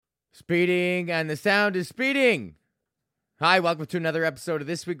Speeding, and the sound is speeding. Hi, welcome to another episode of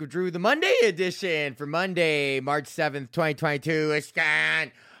This Week with Drew, the Monday edition for Monday, March 7th, 2022.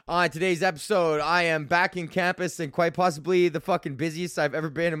 On today's episode, I am back in campus and quite possibly the fucking busiest I've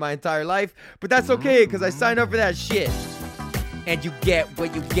ever been in my entire life. But that's okay, because I signed up for that shit. And you get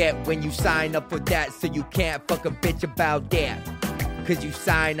what you get when you sign up for that, so you can't fuck a bitch about that. Because you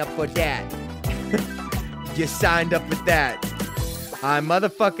sign up for that. You signed up for that. I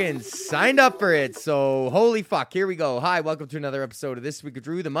motherfucking signed up for it, so holy fuck, here we go. Hi, welcome to another episode of This Week of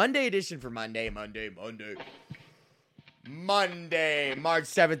Drew, the Monday edition for Monday, March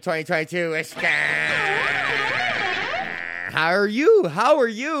 7th, 2022. How are you?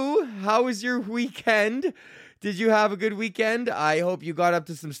 How was your weekend? Did you have a good weekend? I hope you got up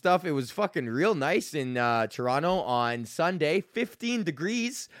to some stuff. It was fucking real nice in Toronto on Sunday. 15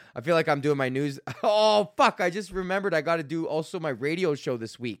 degrees. I feel like I'm doing my news. Oh, fuck. I just remembered I got to do also my radio show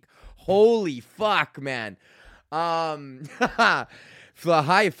this week. Holy fuck, man. For a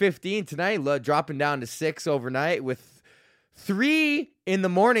high of 15 tonight, dropping down to 6 overnight with 3 in the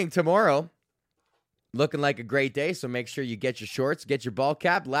morning tomorrow. Looking like a great day, so make sure you get your shorts, get your ball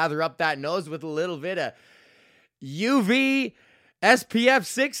cap, lather up that nose with a little bit of UV SPF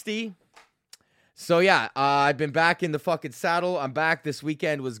 60. So yeah, I've been back in the fucking saddle. I'm back. This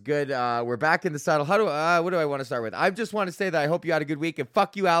weekend was good. We're back in the saddle. What do I want to start with? I just want to say that I hope you had a good week, and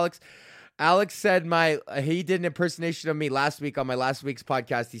fuck you, Alex. Alex said he did an impersonation of me last week on my last week's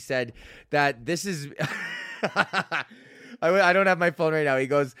podcast. He said that this is I don't have my phone right now. He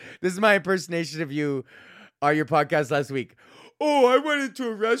goes, "This is my impersonation of you on your podcast last week. Oh, I went into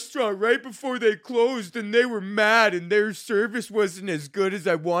a restaurant right before they closed and they were mad and their service wasn't as good as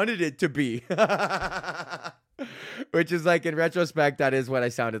I wanted it to be." Which is like, in retrospect, that is what I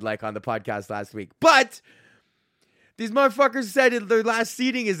sounded like on the podcast last week. But these motherfuckers said their last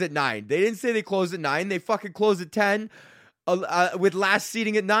seating is at 9. They didn't say they close at 9. They fucking close at 10 with last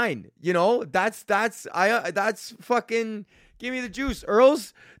seating at 9. You know, that's fucking, give me the juice.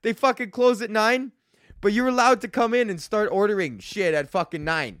 Earls, they fucking close at 9. But you're allowed to come in and start ordering shit at fucking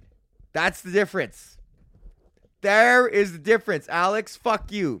 9. That's the difference. There is the difference, Alex.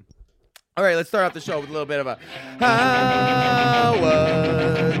 Fuck you. All right, let's start off the show with a little bit of a... How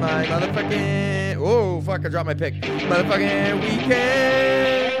was my motherfucking... Oh, fuck, I dropped my pick. Motherfucking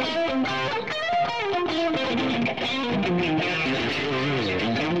weekend.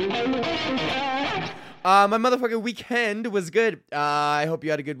 My motherfucking weekend was good. I hope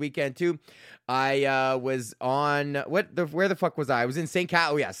you had a good weekend, too. I was on where the fuck was I? I was in St.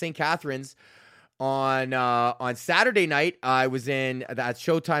 Catharines on Saturday night. I was in that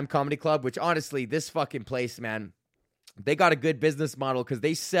Showtime Comedy Club, which honestly, this fucking place, man, they got a good business model because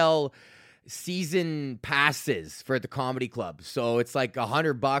they sell season passes for the comedy club. So it's like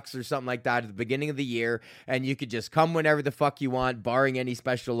 $100 or something like that at the beginning of the year, and you could just come whenever the fuck you want, barring any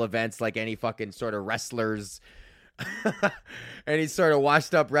special events like any fucking sort of wrestlers. Any sort of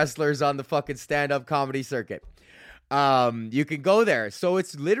washed up wrestlers on the fucking stand-up comedy circuit. You can go there. So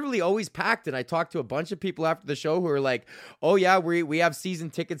it's literally always packed. And I talked to a bunch of people after the show who are like, "Oh yeah, we have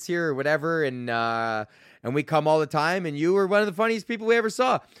season tickets here or whatever, and we come all the time, and you were one of the funniest people we ever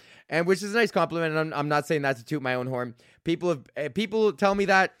saw." And which is a nice compliment. And I'm not saying that to toot my own horn. People tell me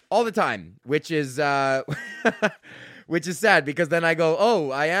that all the time, which is which is sad, because then I go, "Oh,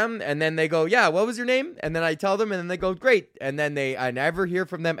 I am," and then they go, "Yeah, what was your name?" And then I tell them, and then they go, "Great," and then I never hear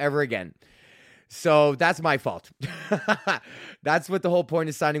from them ever again. So that's my fault. That's what the whole point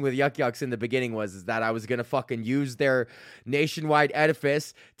of signing with Yuck Yucks in the beginning was, is that I was gonna fucking use their nationwide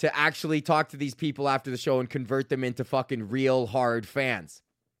edifice to actually talk to these people after the show and convert them into fucking real hard fans.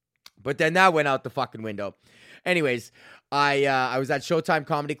 But then that went out the fucking window. Anyways, I was at Showtime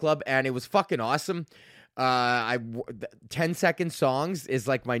Comedy Club, and it was fucking awesome. 10-second songs is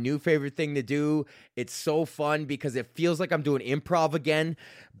like my new favorite thing to do. It's so fun because it feels like I'm doing improv again,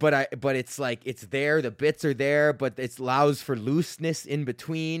 but it's like, it's there, the bits are there, but it allows for looseness in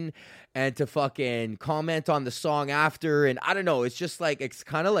between and to fucking comment on the song after. And I don't know, it's just like, it's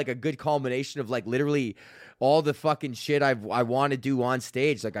kind of like a good culmination of like literally all the fucking shit I want to do on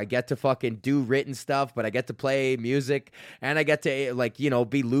stage. Like, I get to fucking do written stuff, but I get to play music, and I get to, like, you know,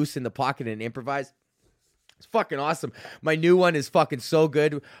 be loose in the pocket and improvise. It's fucking awesome. My new one is fucking so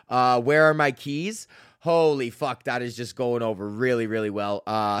good. Where Are My Keys? Holy fuck, that is just going over really, really well.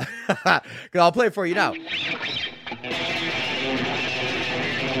 I'll play it for you now.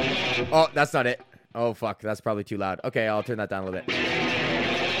 Oh, that's not it. Oh, fuck, that's probably too loud. Okay, I'll turn that down a little bit.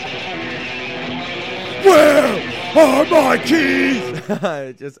 Where are my keys.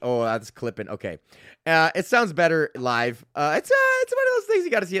 Just that's clipping. Okay, it sounds better live. It's one of those things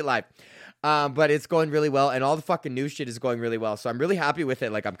you got to see it live. But it's going really well, and all the fucking new shit is going really well. So I'm really happy with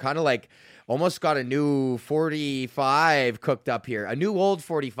it. Like I'm kind of like almost got a new 45 cooked up here, a new old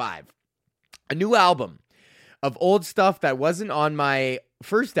 45, a new album of old stuff that wasn't on my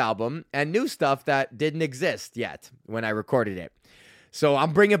first album and new stuff that didn't exist yet when I recorded it. So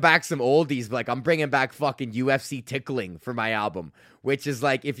I'm bringing back some oldies, like I'm bringing back fucking UFC tickling for my album, which is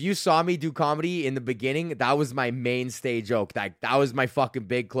like, if you saw me do comedy in the beginning, that was my mainstay joke. That was my fucking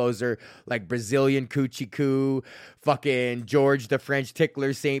big closer, like Brazilian Coochie Coo, fucking George the French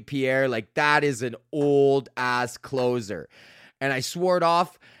Tickler St. Pierre. Like that is an old ass closer. And I swore it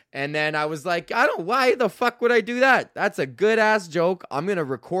off. And then I was like, why the fuck would I do that? That's a good ass joke. I'm going to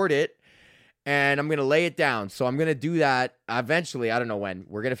record it. And I'm going to lay it down. So I'm going to do that eventually. I don't know when.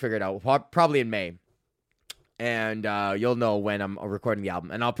 We're going to figure it out. Probably in May. And you'll know when I'm recording the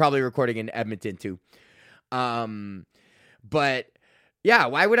album. And I'll probably recording in Edmonton too. But yeah,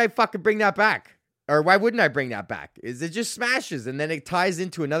 why would I fucking bring that back? Or why wouldn't I bring that back? Is it just smashes and then it ties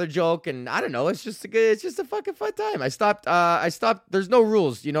into another joke? And I don't know. It's just a fucking fun time. I stopped. There's no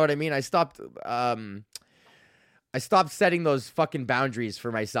rules. You know what I mean? I stopped setting those fucking boundaries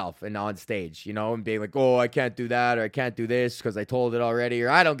for myself and on stage, you know, and being like, oh, I can't do that or I can't do this because I told it already or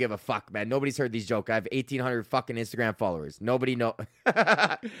I don't give a fuck, man. Nobody's heard these jokes. I have 1,800 fucking Instagram followers. Nobody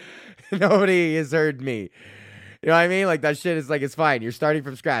has heard me. You know what I mean? Like that shit is like, it's fine. You're starting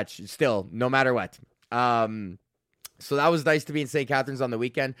from scratch still, no matter what. So that was nice to be in St. Catharines on the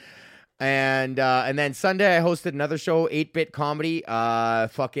weekend. And then Sunday I hosted another show, 8-Bit Comedy, the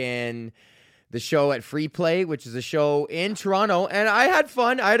show at Free Play, which is a show in Toronto, and I had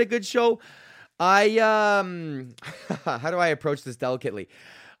fun. I had a good show. How do I approach this delicately?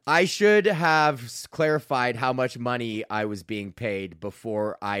 I should have clarified how much money I was being paid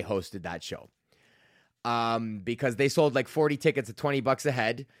before I hosted that show. Because they sold like 40 tickets at $20 a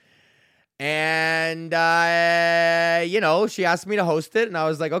head. And, she asked me to host it and I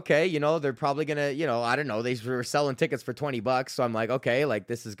was like, okay, they're probably going to, I don't know. They were selling tickets for $20. So I'm like, okay, like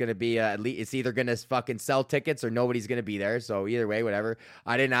this is going to be, at least it's either going to fucking sell tickets or nobody's going to be there. So either way, whatever.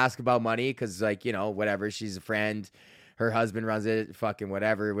 I didn't ask about money cause like, whatever. She's a friend. Her husband runs it, fucking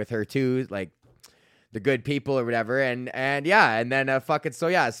whatever with her too. Like the good people or whatever. And then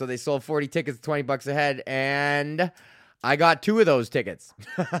so they sold 40 tickets, $20 a head. And I got 2 of those tickets,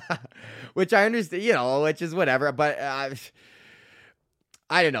 which I understand, which is whatever. But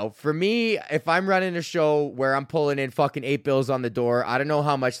I don't know. For me, if I'm running a show where I'm pulling in fucking $8 on the door, I don't know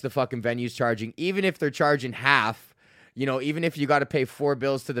how much the fucking venue's charging. Even if they're charging half, even if you got to pay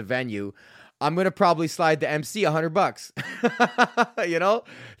 $4 to the venue, I'm going to probably slide the MC $100.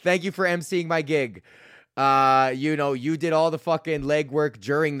 Thank you for emceeing my gig. You did all the fucking legwork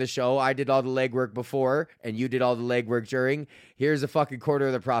during the show. I did all the legwork before, and you did all the legwork during. Here's a fucking quarter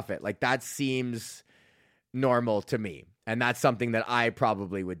of the profit. Like, that seems normal to me, and that's something that I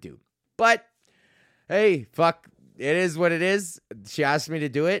probably would do. But, hey, fuck, it is what it is. She asked me to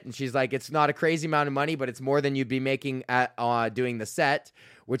do it, and she's like, it's not a crazy amount of money, but it's more than you'd be making at doing the set,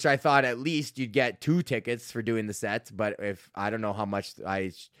 which I thought at least you'd get 2 tickets for doing the set, but I don't know how much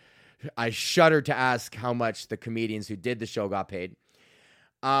I shudder to ask how much the comedians who did the show got paid.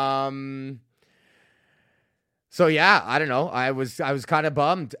 So yeah, I don't know. I was kind of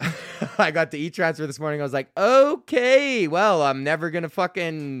bummed. I got the e-transfer this morning. I was like, okay, well, I'm never going to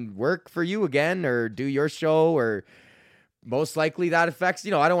fucking work for you again or do your show, or most likely that affects, I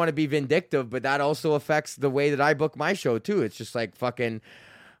don't want to be vindictive, but that also affects the way that I book my show too. It's just like fucking,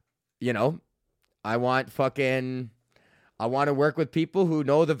 I want to work with people who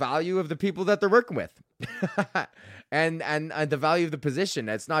know the value of the people that they're working with. and the value of the position.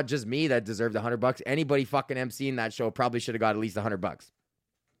 It's not just me that deserved $100. Anybody fucking emceeing that show probably should have got at least $100.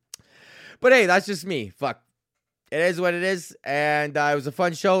 But hey, that's just me. Fuck. It is what it is. And it was a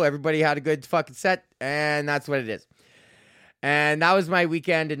fun show. Everybody had a good fucking set. And that's what it is. And that was my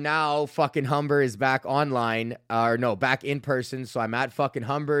weekend. And now fucking Humber is back online. Back in person. So I'm at fucking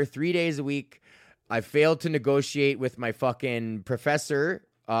Humber 3 days a week. I failed to negotiate with my fucking professor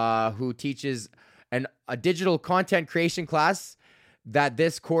who teaches a digital content creation class that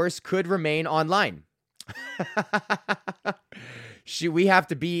this course could remain online. We have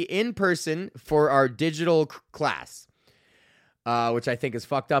to be in person for our digital class, which I think is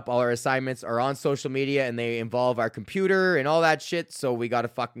fucked up. All our assignments are on social media and they involve our computer and all that shit. So we got to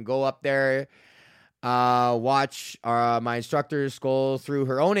fucking go up there, watch my instructor scroll through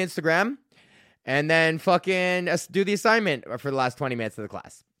her own Instagram, and then fucking do the assignment for the last 20 minutes of the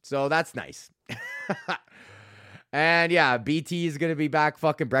class. So that's nice. And yeah, BT is going to be back.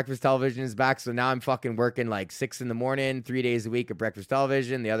 Fucking breakfast television is back. So now I'm fucking working like 6 in the morning, 3 days a week at breakfast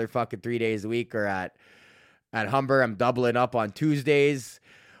television. The other fucking 3 days a week are at Humber. I'm doubling up on Tuesdays.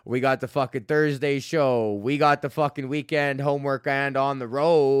 We got the fucking Thursday show. We got the fucking weekend homework and on the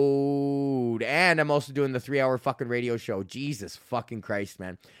road. And I'm also doing the 3-hour fucking radio show. Jesus fucking Christ,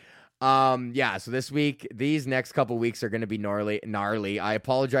 man. Yeah, so this week, these next couple weeks are going to be gnarly. I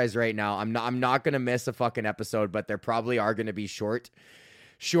apologize right now. I'm not going to miss a fucking episode, but there probably are going to be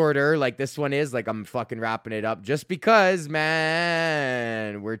shorter like this one is. Like, I'm fucking wrapping it up just because,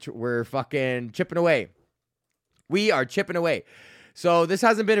 man, we're fucking chipping away. We are chipping away. So this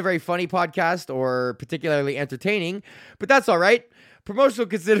hasn't been a very funny podcast or particularly entertaining, but that's all right. Promotional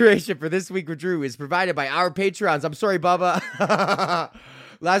consideration for This Week with Drew is provided by our Patreons. I'm sorry, Bubba.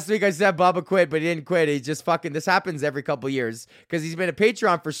 Last week I said Bubba quit, but he didn't quit. He just fucking, this happens every couple years because he's been a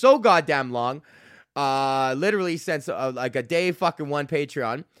Patreon for so goddamn long. Literally since like a day fucking one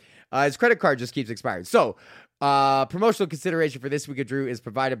Patreon. His credit card just keeps expiring. So, promotional consideration for This Week of Drew is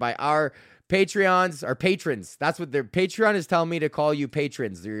provided by our Patreons, or patrons. That's what their Patreon is telling me to call you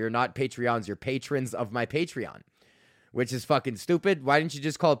patrons. You're not Patreons, you're patrons of my Patreon, which is fucking stupid. Why didn't you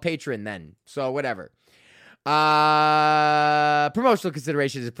just call it patron then? So whatever. Promotional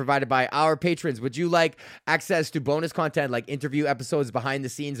consideration is provided by our patrons. Would you like access to bonus content like interview episodes behind the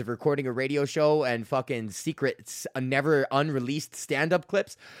scenes of recording a radio show and fucking secrets, never unreleased stand-up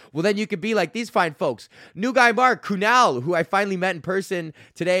clips? Well, then you could be like these fine folks. New guy Mark, Kunal, who I finally met in person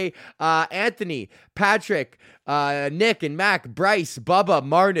today, Anthony, Patrick, Nick and Mac, Bryce, Bubba,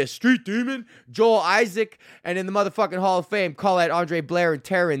 Marnus, Street Demon, Joel Isaac, and in the motherfucking Hall of Fame, Colette, Andre Blair, and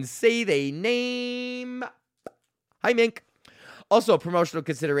Taryn. Say they name. Hi, Mink. Also, promotional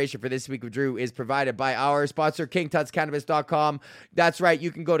consideration for This Week with Drew is provided by our sponsor, KingTutsCannabis.com. That's right. You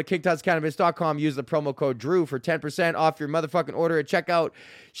can go to KingTutsCannabis.com, use the promo code Drew for 10% off your motherfucking order at checkout.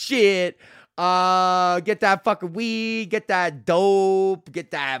 Shit. Get that fucking weed, get that dope, get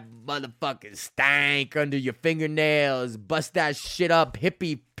that motherfucking stank under your fingernails, bust that shit up,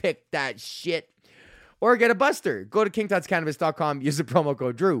 hippie pick that shit, or get a buster. Go to KingTutsCannabis.com, use the promo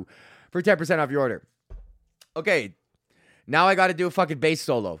code Drew for 10% off your order. Okay, now I got to do a fucking bass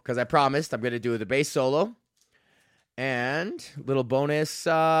solo because I promised I'm going to do the bass solo. And little bonus,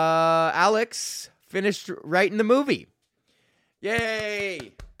 Alex finished writing the movie.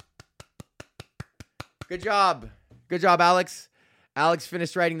 Yay! Good job. Good job, Alex. Alex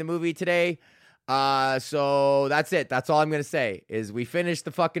finished writing the movie today. So that's it. That's all I'm going to say is we finished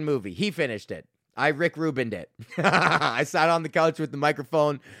the fucking movie. He finished it. I Rick Rubin'd it. I sat on the couch with the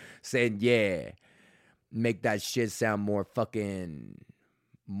microphone saying, yeah. Make that shit sound more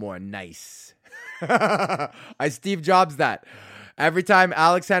nice. I Steve Jobs that. Every time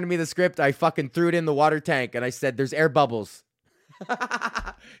Alex handed me the script, I fucking threw it in the water tank and I said, there's air bubbles.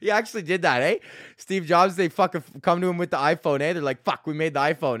 He actually did that, eh? Steve Jobs, they fucking come to him with the iPhone, eh? They're like, fuck, we made the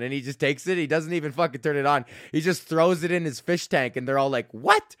iPhone. And he just takes it. He doesn't even fucking turn it on. He just throws it in his fish tank and they're all like,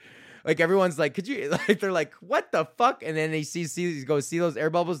 what? Like, everyone's like, could you, like, they're like, what the fuck? And then he goes, see those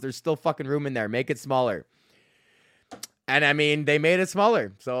air bubbles? There's still fucking room in there. Make it smaller. And I mean, they made it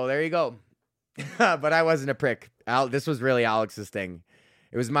smaller. So there you go. But I wasn't a prick. This was really Alex's thing.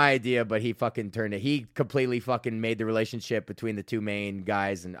 It was my idea, but he fucking turned it. He completely fucking made the relationship between the two main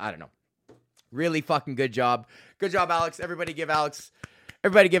guys. And I don't know. Really fucking good job. Good job, Alex. Everybody give Alex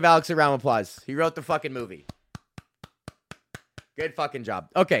a round of applause. He wrote the fucking movie. Good fucking job.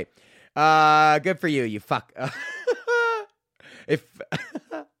 Okay. Good for you, you fuck.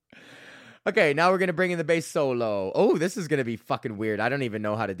 Okay, now we're going to bring in the bass solo. Oh, this is going to be fucking weird. I don't even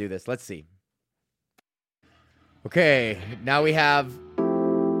know how to do this. Let's see. Okay, now we have...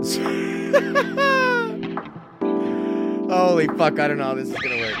 Holy fuck, I don't know how this is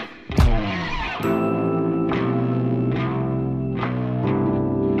going to work.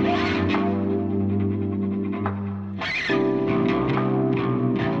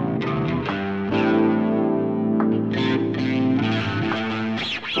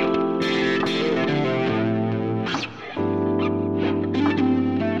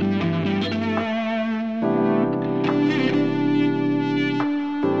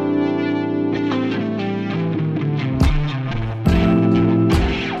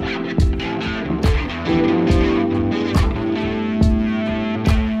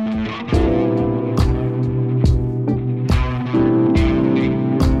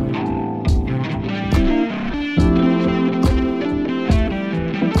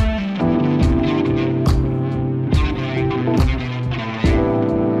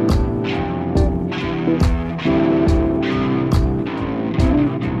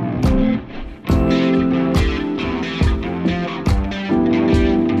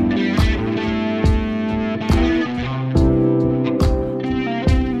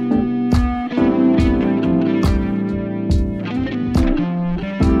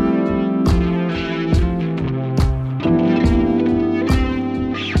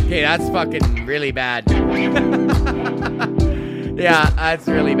 that's fucking really bad. Yeah, that's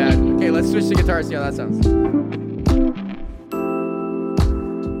really bad. Okay, let's switch to guitar, see how that sounds.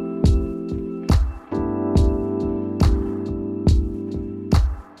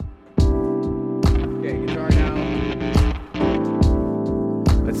 Okay, guitar now.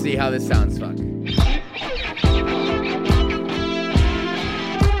 Let's see how this sounds, fuck.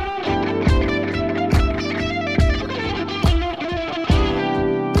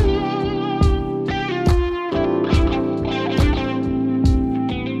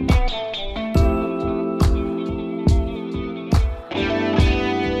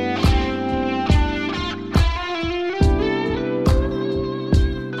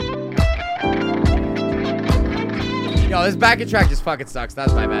 Yo, this backing track just fucking sucks.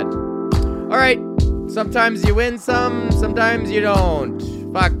 That's my bad. All right. Sometimes you win some, sometimes you don't.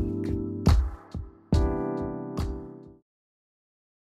 Fuck.